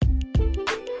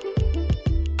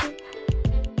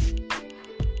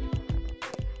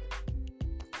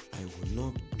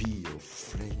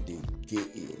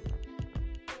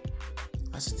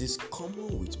As it is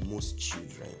common with most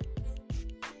children,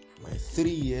 my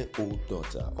 3-year-old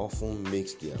daughter often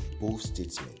makes their bold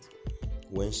statement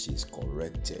when she is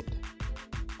corrected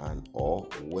and or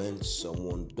when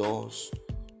someone does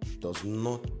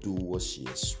not do what she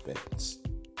expects.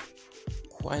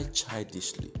 Quite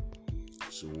childishly,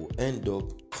 she will end up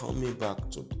coming back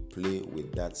to play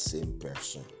with that same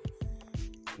person.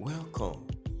 Welcome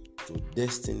to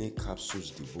Destiny Capsules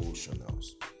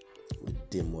Devotionals with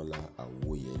Demola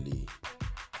Awoyele.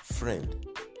 Friend,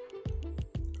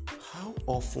 how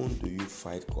often do you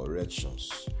fight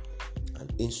corrections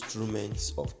and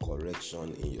instruments of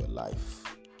correction in your life?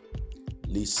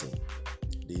 Listen,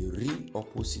 the real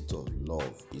opposite of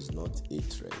love is not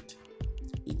hatred,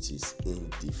 it is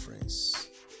indifference.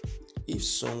 If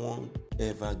someone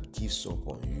ever gives up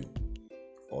on you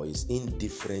or is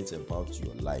indifferent about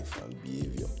your life and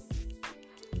behavior,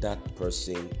 that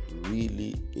person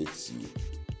really hates you.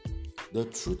 The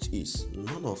truth is,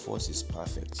 none of us is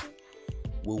perfect.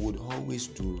 We would always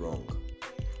do wrong,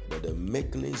 but the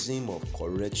mechanism of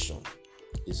correction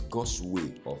is God's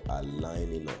way of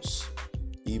aligning us.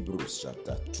 Hebrews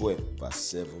chapter 12 verse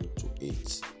 7 to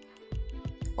 8.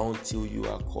 Until you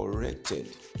are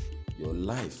corrected, your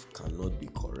life cannot be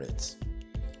correct.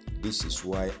 This is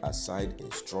why aside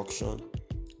instruction,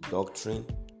 doctrine,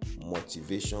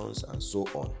 motivations, and so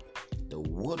on, the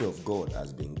Word of God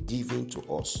has been given to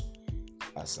us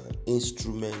as an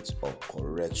instrument of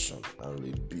correction and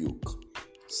rebuke.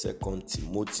 2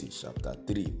 Timothy chapter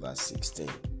 3 verse 16.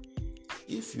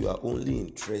 If you are only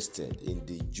interested in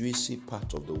the juicy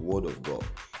part of the Word of God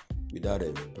without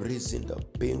embracing the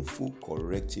painful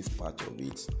corrective part of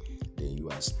it, then you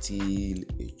are still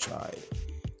a child.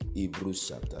 Hebrews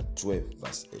chapter 12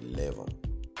 verse 11.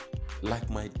 Like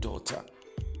my daughter,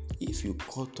 if you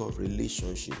cut off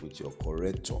relationship with your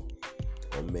corrector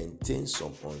or maintain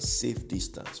some unsafe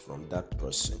distance from that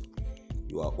person,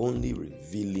 you are only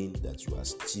revealing that you are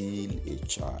still a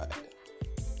child.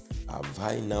 Have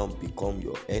I now become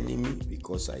your enemy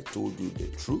because I told you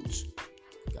the truth?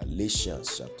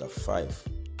 Galatians chapter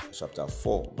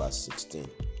 4 verse 16.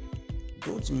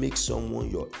 Don't make someone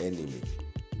your enemy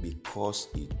because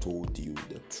he told you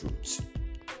the truth.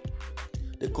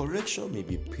 The correction may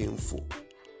be painful,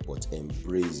 but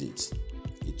embrace it.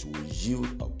 It will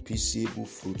yield a peaceable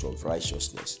fruit of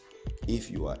righteousness if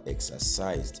you are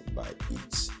exercised by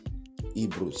it.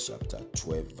 Hebrews chapter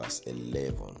 12 verse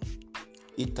 11.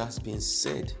 It has been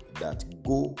said that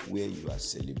go where you are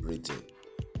celebrated.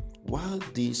 While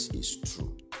this is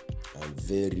true and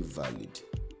very valid,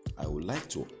 I would like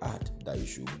to add that you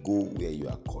should go where you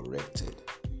are corrected.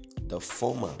 The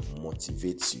former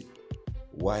motivates you,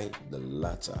 while the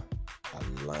latter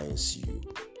aligns you.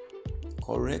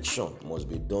 Correction must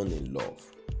be done in love.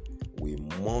 We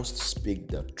must speak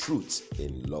the truth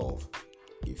in love.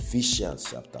 Ephesians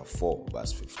chapter 4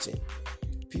 verse 15.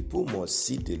 People must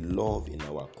see the love in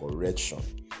our correction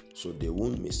so they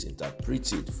won't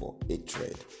misinterpret it for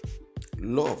hatred.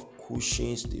 Love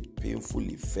cushions the painful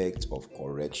effect of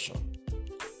correction.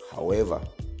 However,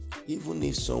 even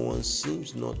if someone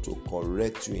seems not to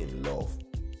correct you in love,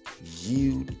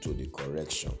 yield to the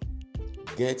correction.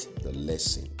 Get the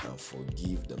lesson and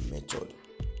forgive the method.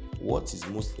 What is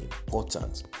most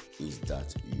important is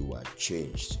that you are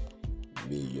changed.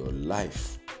 May your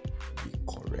life be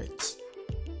correct.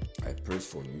 I pray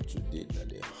for you today that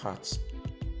the heart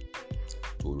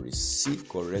to receive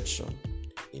correction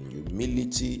in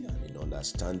humility and in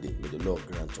understanding, may the Lord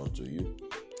grant unto you.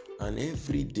 And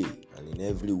every day and in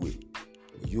every way,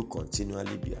 may you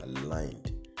continually be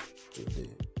aligned to the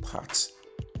path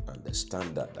and the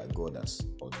standard that God has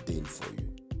ordained for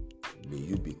you. May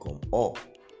you become all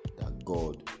that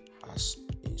God has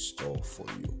in store for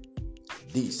you.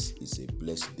 This is a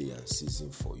blessed day and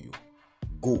season for you.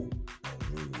 Go and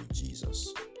win with Jesus.